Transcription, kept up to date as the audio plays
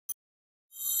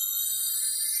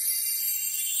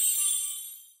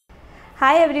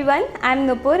Hi everyone, I am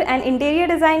Nupur, an interior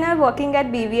designer working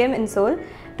at BVM Intsol.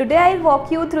 Today I will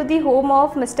walk you through the home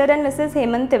of Mr. and Mrs.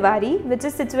 Hemant Tiwari, which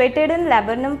is situated in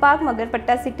Laburnum Park,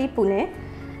 Magarpatta City, Pune.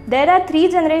 There are 3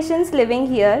 generations living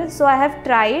here, so I have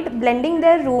tried blending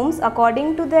their rooms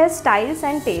according to their styles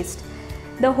and taste.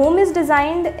 The home is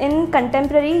designed in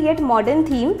contemporary yet modern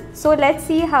theme, so let's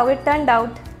see how it turned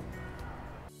out.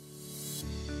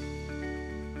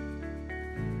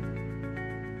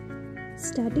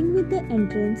 Starting with the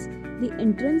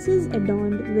entrance is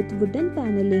adorned with wooden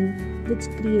paneling which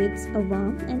creates a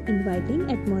warm and inviting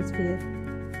atmosphere.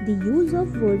 The use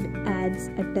of wood adds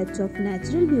a touch of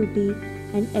natural beauty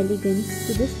and elegance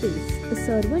to the space. The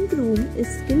servant room is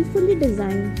skillfully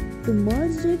designed to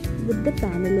merge it with the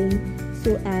paneling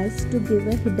so as to give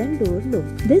a hidden door look.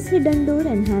 This hidden door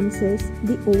enhances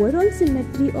the overall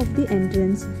symmetry of the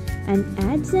entrance and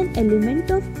adds an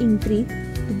element of intrigue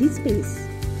to the space.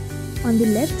 On the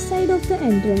left side of the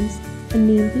entrance, a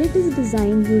nameplate is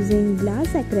designed using glass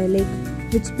acrylic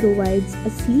which provides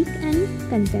a sleek and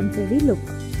contemporary look.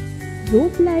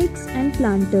 Rope lights and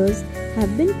planters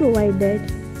have been provided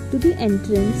to the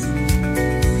entrance.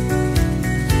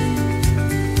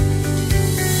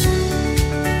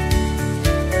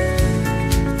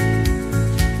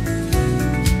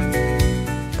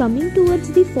 Coming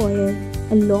towards the foyer,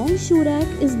 a long shoe rack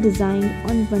is designed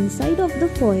on one side of the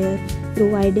foyer,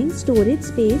 providing storage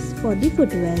space for the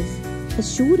footwears. A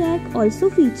shoe rack also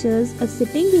features a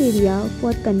sitting area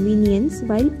for convenience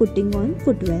while putting on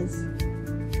footwears.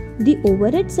 The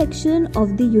overhead section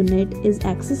of the unit is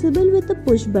accessible with a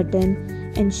push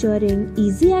button, ensuring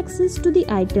easy access to the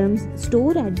items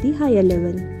stored at the higher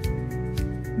level.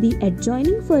 The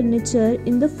adjoining furniture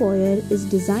in the foyer is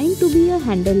designed to be a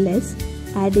handleless,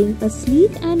 adding a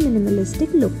sleek and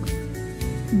minimalistic look.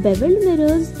 Beveled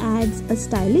mirrors adds a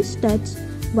stylish touch,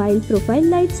 while profile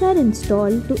lights are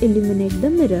installed to illuminate the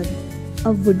mirror.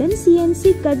 A wooden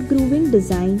CNC cut grooving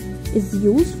design is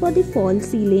used for the false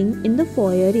ceiling in the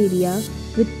foyer area,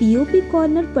 with POP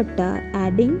corner patta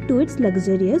adding to its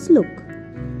luxurious look.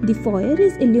 The foyer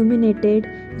is illuminated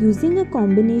using a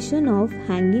combination of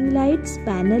hanging lights,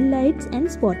 panel lights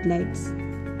and spotlights.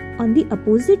 On the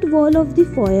opposite wall of the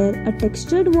foyer, a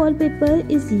textured wallpaper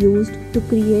is used to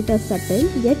create a subtle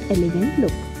yet elegant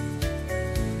look.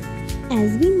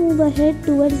 As we move ahead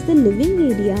towards the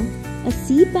living area, a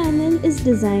C panel is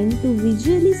designed to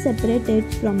visually separate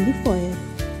it from the foyer.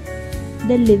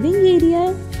 The living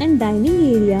area and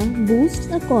dining area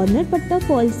boasts a corner patta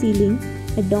false ceiling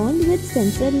adorned with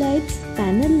sensor lights,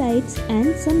 panel lights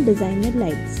and some designer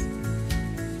lights.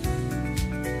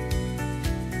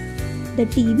 The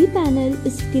TV panel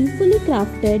is skillfully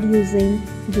crafted using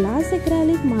glass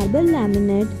acrylic marble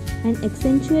laminate and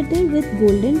accentuated with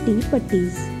golden T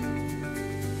putties.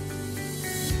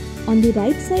 On the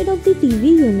right side of the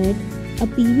TV unit, a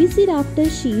PVC rafter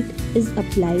sheet is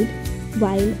applied,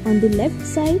 while on the left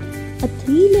side, a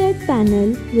 3-layered panel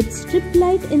with strip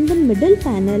light in the middle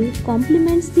panel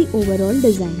complements the overall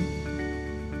design.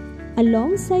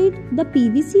 Alongside the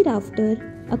PVC rafter,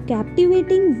 a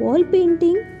captivating wall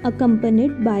painting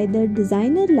accompanied by the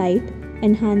designer light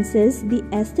enhances the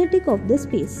aesthetic of the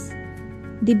space.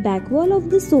 The back wall of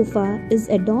the sofa is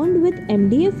adorned with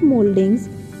MDF moldings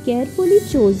carefully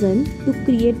chosen to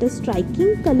create a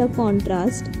striking color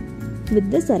contrast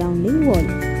with the surrounding wall.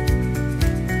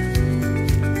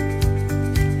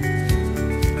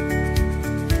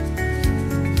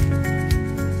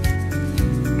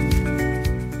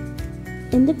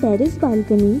 In the terrace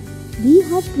balcony, we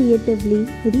have creatively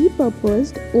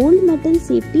repurposed old metal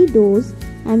safety doors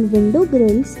and window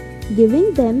grills,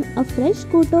 giving them a fresh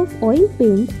coat of oil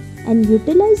paint, and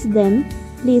utilized them,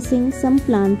 placing some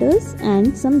planters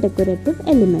and some decorative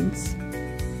elements.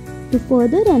 To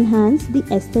further enhance the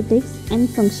aesthetics and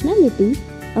functionality,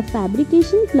 a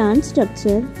fabrication plant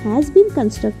structure has been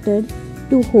constructed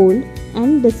to hold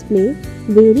and display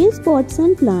various pots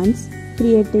and plants,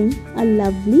 creating a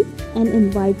lovely and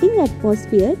inviting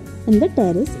atmosphere in the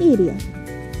terrace area.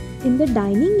 In the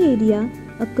dining area,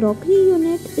 a crockery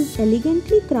unit is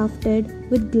elegantly crafted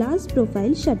with glass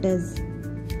profile shutters.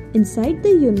 Inside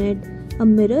the unit, a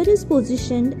mirror is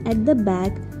positioned at the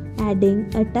back,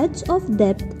 adding a touch of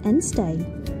depth and style.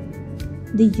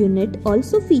 The unit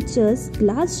also features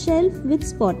glass shelf with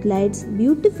spotlights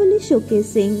beautifully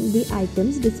showcasing the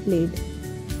items displayed.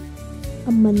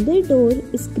 A mandir door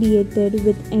is created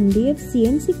with MDF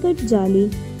CNC cut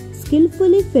jali,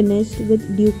 skillfully finished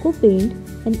with duco paint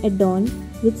and adorned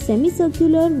with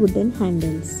semicircular wooden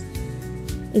handles.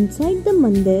 Inside the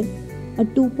mandir, a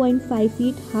 2.5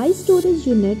 feet high storage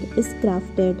unit is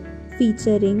crafted,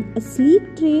 featuring a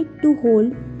sleek tray to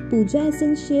hold puja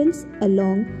essentials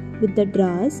along with the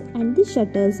drawers and the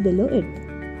shutters below it.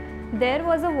 There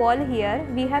was a wall here.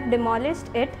 We have demolished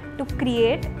it to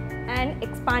create and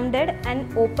expanded an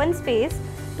open space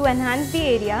to enhance the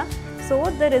area. So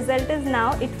the result is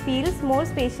now it feels more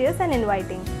spacious and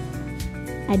inviting.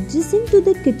 Adjacent to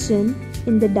the kitchen,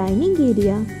 in the dining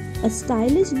area, a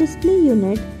stylish display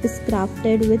unit is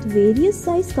crafted with various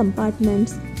size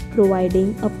compartments, providing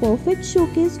a perfect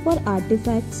showcase for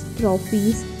artifacts,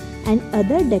 trophies, and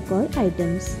other decor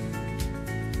items.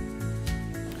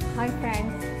 Hi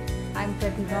friends, I'm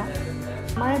Pratibha.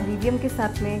 हमारा BVM के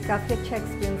साथ में काफ़ी अच्छा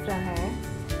experience रहा है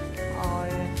और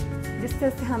जिस तरह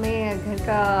से हमें घर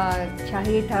का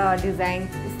चाहिए था डिज़ाइन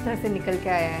उस तरह से निकल के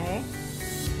आया है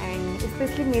एंड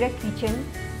स्पेशली मेरा किचन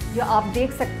जो आप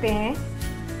देख सकते हैं,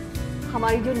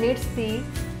 हमारी जो नीड्स थी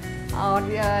और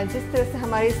जिस तरह से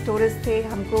हमारे स्टोरेज थे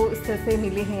हमको इस तरह से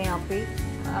मिले हैं यहाँ पे।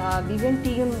 BVM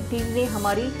टीम ने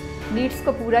हमारी नीड्स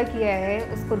को पूरा किया है,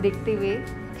 उसको देखते हुए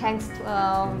thanks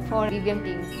for BVM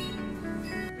team.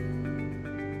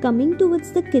 Coming towards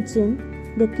the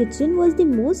kitchen was the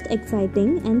most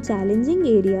exciting and challenging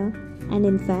area, and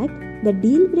in fact, the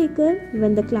deal breaker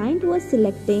when the client was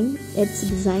selecting its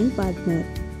design partner.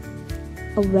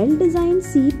 A well-designed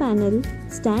C panel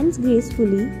stands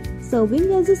gracefully,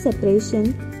 serving as a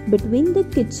separation between the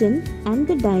kitchen and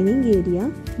the dining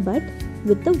area, but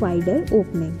with a wider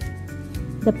opening.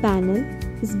 The panel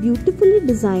is beautifully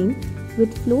designed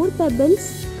with floor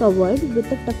pebbles covered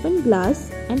with a toughened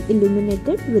glass and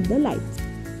illuminated with the lights.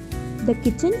 The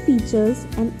kitchen features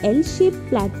an L-shaped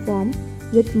platform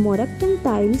with Moroccan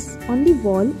tiles on the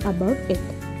wall above it.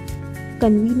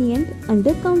 Convenient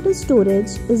under-counter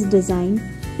storage is designed,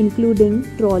 including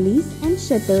trolleys and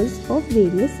shutters of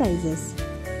various sizes.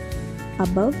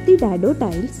 Above the dado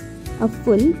tiles, a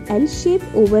full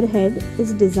L-shaped overhead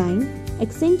is designed,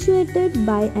 accentuated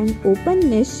by an open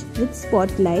niche with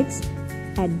spotlights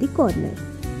at the corner.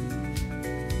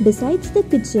 Besides the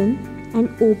kitchen, an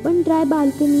open dry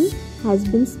balcony has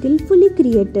been skillfully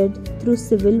created through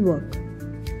civil work.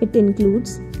 It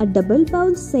includes a double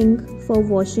bowl sink for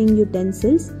washing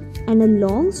utensils and a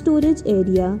long storage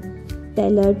area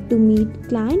tailored to meet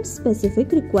client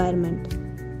specific requirement.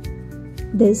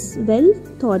 This well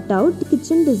thought out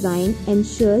kitchen design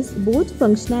ensures both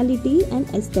functionality and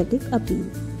aesthetic appeal.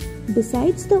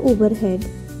 Besides the overhead,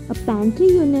 a pantry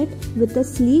unit with a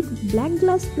sleek black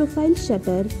glass profile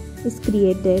shutter is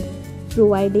created,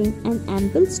 providing an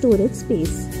ample storage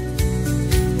space.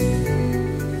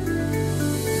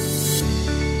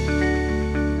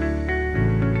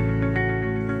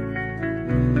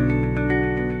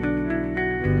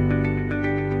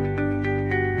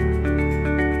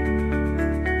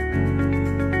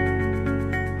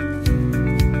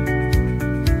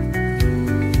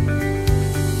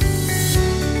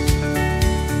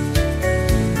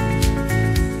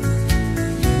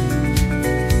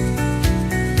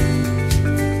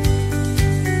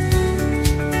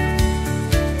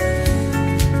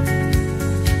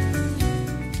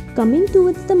 Coming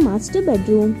towards the master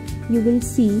bedroom, you will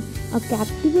see a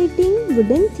captivating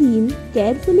wooden theme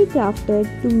carefully crafted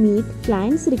to meet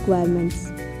clients' requirements.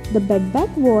 The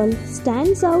bedback wall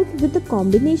stands out with a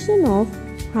combination of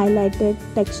highlighted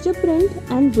texture print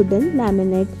and wooden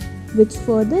laminate, which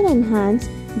further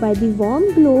enhanced by the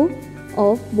warm glow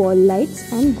of wall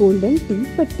lights and golden tea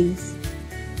putties.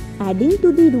 Adding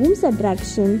to the room's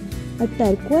attraction, a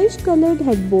turquoise colored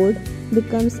headboard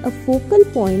becomes a focal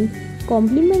point,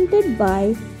 complemented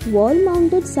by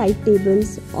wall-mounted side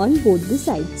tables on both the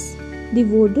sides. The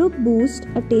wardrobe boosts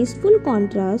a tasteful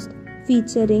contrast,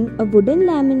 featuring a wooden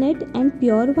laminate and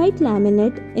pure white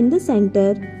laminate in the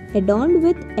center, adorned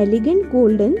with elegant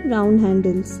golden round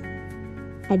handles.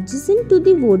 Adjacent to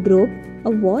the wardrobe,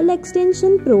 a wall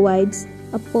extension provides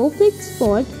a perfect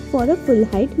spot for a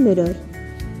full-height mirror.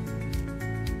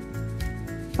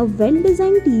 A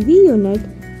well-designed TV unit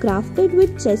crafted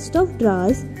with chest of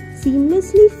drawers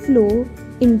seamlessly flow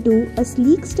into a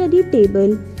sleek study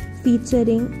table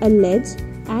featuring a ledge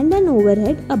and an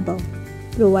overhead above,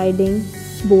 providing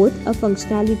both a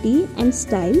functionality and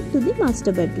style to the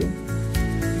master bedroom.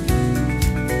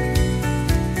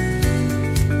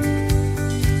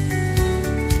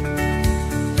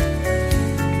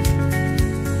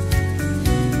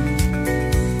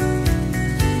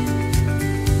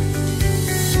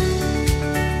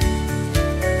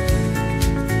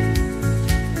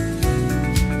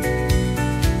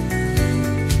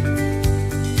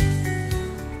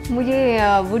 मुझे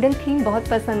wooden theme बहुत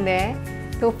पसंद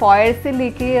है, तो foyer से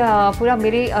लेके पूरा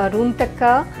मेरे room तक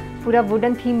का पूरा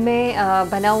वुडन थीम में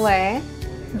बना हुआ है,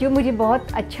 जो मुझे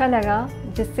बहुत अच्छा लगा,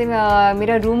 जिससे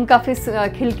मेरा रूम काफ़ी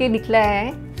खिल के निकला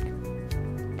है,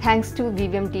 thanks to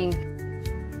BVM team.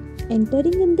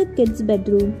 Entering in the kids'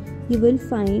 bedroom, you will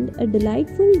find a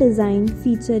delightful design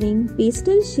featuring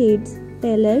pastel shades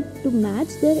tailored to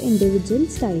match their individual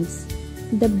styles.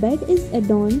 The bed is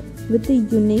adorned with a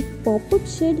unique pop-up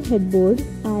shed headboard,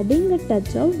 adding a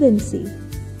touch of whimsy.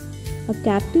 A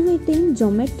captivating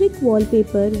geometric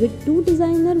wallpaper with 2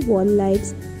 designer wall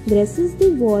lights graces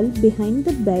the wall behind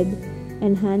the bed,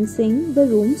 enhancing the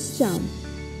room's charm.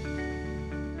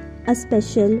 A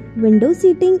special window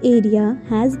seating area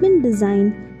has been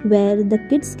designed where the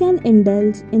kids can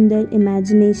indulge in their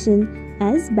imagination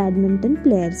as badminton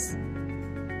players.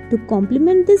 To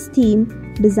complement this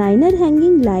theme, designer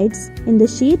hanging lights in the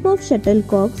shape of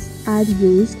shuttlecocks are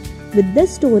used, with the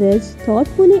storage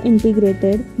thoughtfully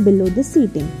integrated below the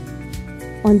seating.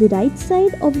 On the right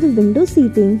side of the window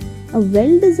seating, a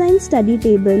well-designed study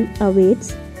table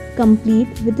awaits,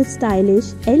 complete with a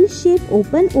stylish L-shaped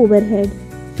open overhead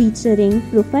featuring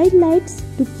profile lights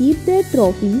to keep their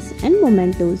trophies and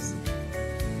mementos.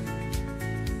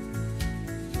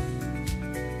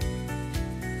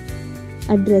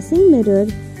 A dressing mirror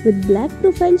with black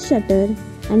profile shutter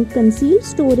and concealed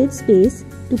storage space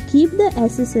to keep the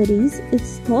accessories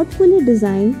is thoughtfully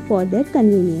designed for their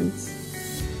convenience.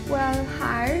 Well,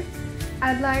 hi.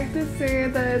 I'd like to say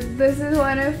that this is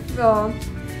one of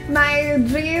my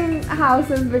dream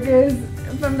houses because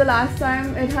from the last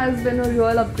time it has been a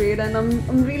real upgrade, and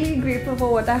I'm really grateful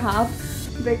for what I have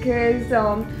because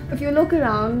if you look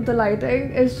around, the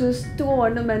lighting is just too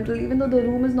ornamental, even though the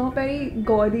room is not very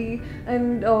gaudy,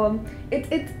 and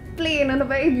it's plain in a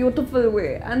very beautiful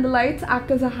way, and the lights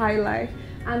act as a highlight.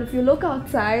 And if you look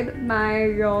outside,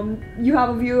 you have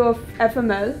a view of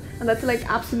FML, and that's like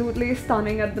absolutely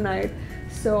stunning at the night.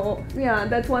 So yeah,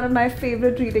 that's one of my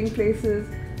favorite reading places,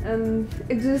 and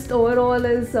it just overall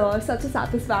is such a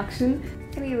satisfaction.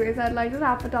 Anyways, I'd like to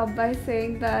wrap it up by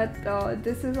saying that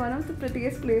this is one of the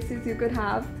prettiest places you could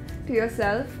have to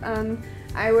yourself, and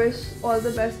I wish all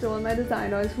the best to all my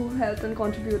designers who helped and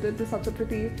contributed to such a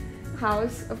pretty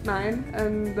house of mine,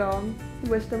 and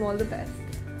wish them all the best.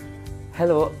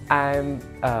 Hello, I'm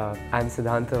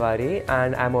Siddhant Tiwari,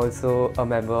 and I'm also a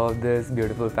member of this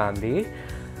beautiful family.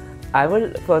 I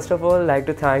would first of all like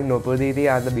to thank Nopur Didi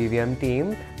and the BVM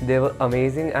team. They were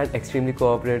amazing and extremely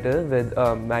cooperative with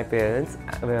my parents.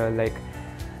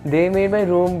 They made my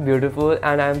room beautiful,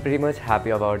 and I'm pretty much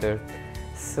happy about it.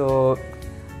 So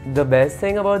the best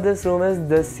thing about this room is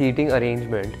the seating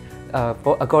arrangement.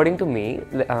 According to me,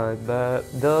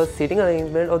 the seating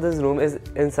arrangement of this room is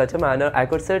in such a manner I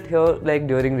could sit here like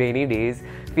during rainy days,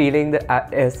 feeling the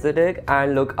aesthetic,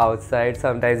 and look outside,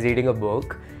 sometimes reading a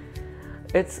book.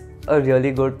 It's a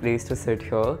really good place to sit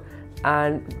here,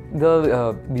 and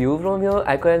the view from here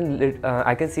I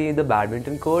can see the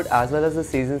badminton court as well as the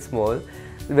seasons mall,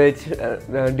 which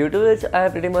due to which I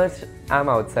pretty much am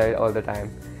outside all the time.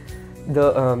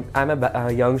 I'm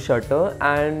a young shooter,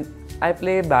 and I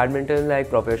play badminton like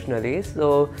professionally,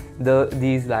 so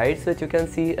these lights which you can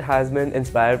see has been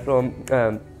inspired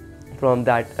from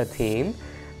that theme,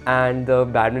 and the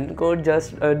badminton court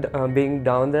just being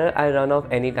down there, I run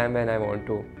off anytime when I want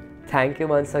to. Thank you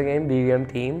once again, BVM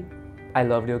team. I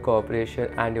loved your cooperation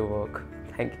and your work.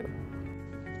 Thank you.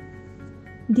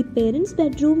 The parents'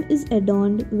 bedroom is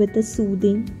adorned with a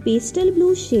soothing pastel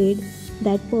blue shade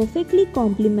that perfectly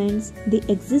complements the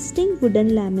existing wooden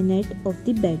laminate of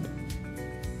the bed.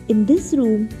 In this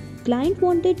room, client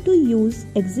wanted to use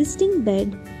existing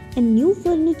bed and new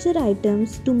furniture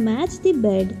items to match the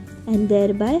bed and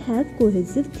thereby have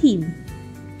cohesive theme.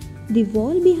 The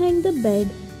wall behind the bed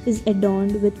is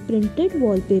adorned with printed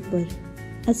wallpaper.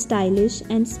 A stylish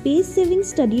and space-saving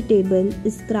study table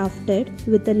is crafted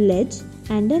with a ledge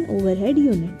and an overhead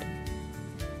unit.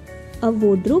 A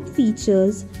wardrobe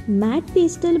features matte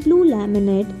pastel blue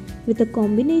laminate with a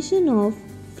combination of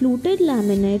fluted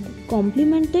laminate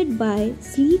complemented by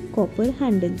sleek copper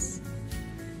handles.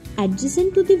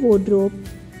 Adjacent to the wardrobe,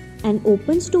 an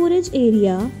open storage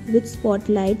area with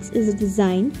spotlights is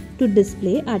designed to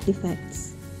display artifacts.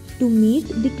 To meet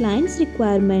the client's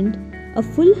requirement, a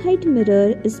full-height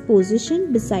mirror is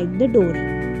positioned beside the door.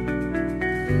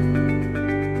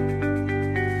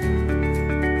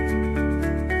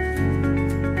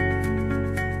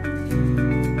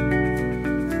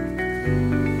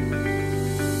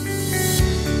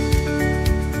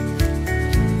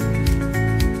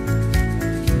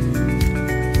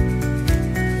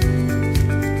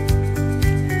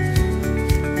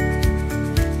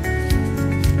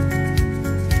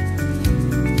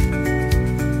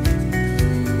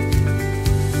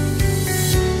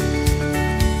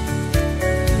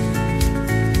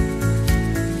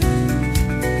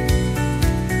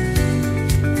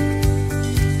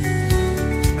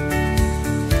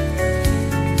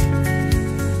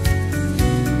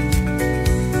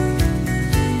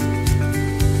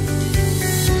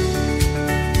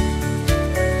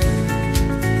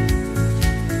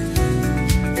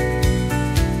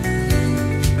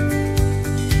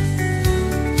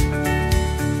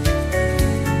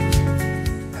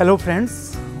 Hello friends,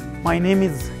 my name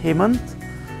is Hemant.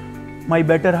 My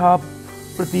better half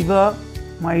Pratibha,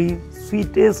 my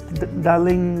sweetest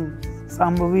darling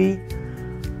Sambhavi,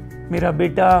 मेरा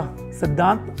बेटा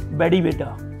सिद्धांत, baddie बेटा,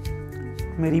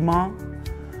 मेरी माँ.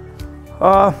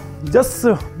 Just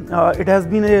it has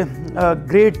been a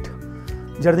great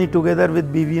journey together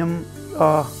with BVM.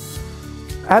 I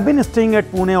have been staying at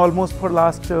Pune almost for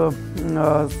last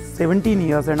 17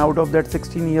 years, and out of that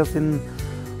 16 years in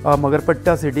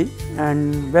Magarpatta city.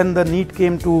 And when the need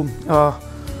came to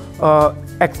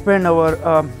expand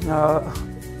our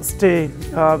stay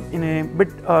in a bit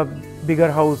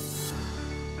bigger house,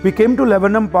 we came to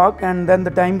Laburnum Park, and then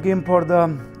the time came for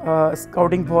the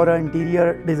scouting for an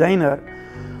interior designer.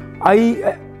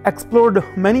 I explored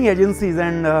many agencies,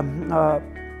 and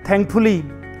thankfully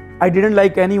I didn't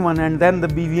like anyone, and then the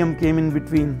BVM came in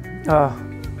between.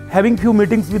 Having few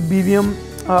meetings with BVM,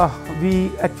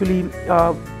 we actually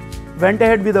went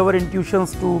ahead with our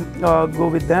intuitions to go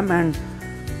with them, and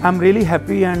I'm really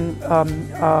happy, and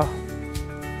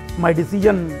my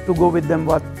decision to go with them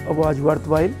was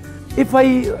worthwhile. If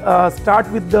I start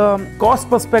with the cost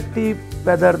perspective,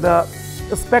 whether the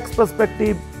specs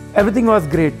perspective, everything was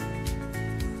great.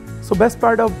 So best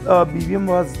part of BVM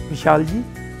was Vishalji.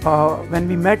 When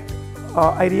we met,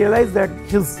 I realized that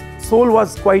his soul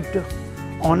was quite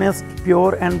honest,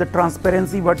 pure, and the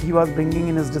transparency what he was bringing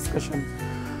in his discussion.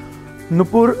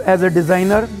 Nupur as a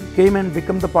designer came and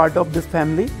became the part of this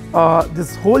family.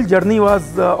 This whole journey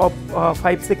was of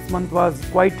 5-6 months was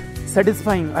quite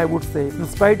satisfying, I would say. In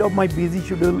spite of my busy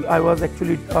schedule, I was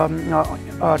actually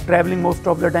traveling most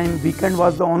of the time. Weekend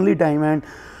was the only time, and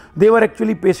they were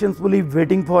actually patiently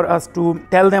waiting for us to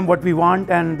tell them what we want,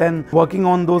 and then working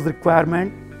on those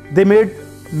requirements. They made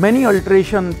many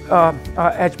alterations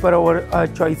as per our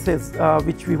choices,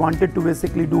 which we wanted to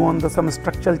basically do on some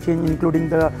structural change, including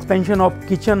the expansion of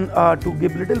kitchen to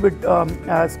give little bit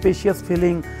spacious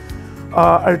feeling,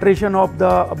 alteration of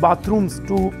the bathrooms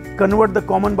to convert the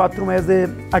common bathroom as a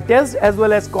attached as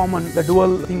well as common, the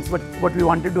dual things what we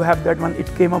wanted to have, that one,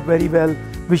 it came up very well.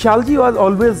 Vishalji was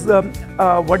always,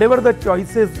 whatever the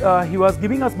choices, he was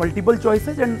giving us multiple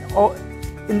choices, and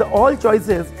in the all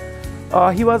choices,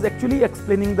 he was actually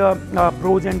explaining the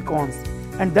pros and cons,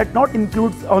 and that not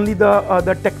includes only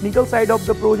the technical side of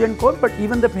the pros and cons, but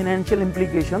even the financial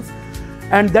implications,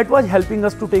 and that was helping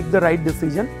us to take the right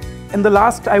decision. In the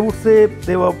last, I would say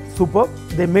they were superb.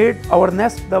 They made our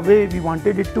nest the way we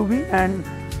wanted it to be, and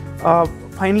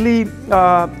finally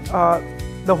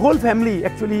the whole family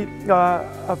actually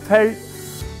felt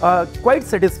quite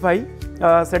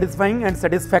satisfying and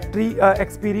satisfactory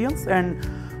experience. And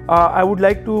I would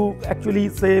like to actually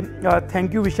say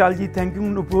thank you Vishalji, thank you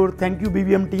Nupur, thank you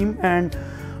BVM team, and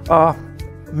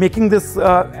making this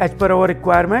as per our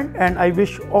requirement. And I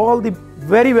wish all the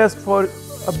very best for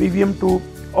BVM to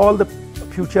all the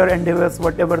future endeavors,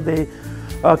 whatever they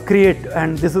create.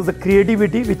 And this is the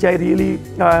creativity which I really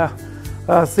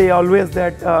say always,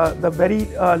 that the very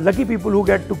lucky people who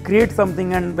get to create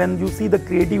something, and when you see the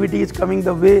creativity is coming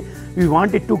the way we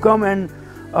want it to come, and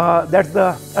that's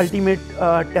the ultimate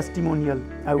testimonial,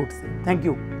 I would say. Thank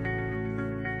you.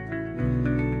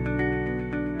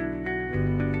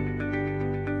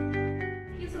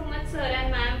 Thank you so much, sir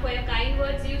and ma'am, for your kind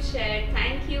words you shared.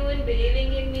 Thank you in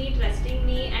believing in me, trusting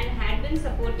me, and had been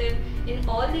supportive in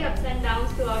all the ups and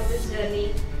downs throughout this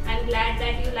journey. I'm glad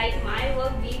that you like my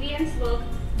work, BVM's work.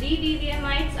 We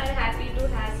BVMites are happy to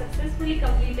have successfully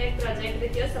completed project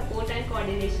with your support and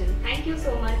coordination. Thank you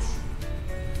so much.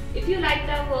 If you liked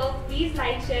our work, please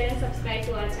like, share and subscribe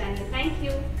to our channel. Thank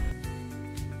you.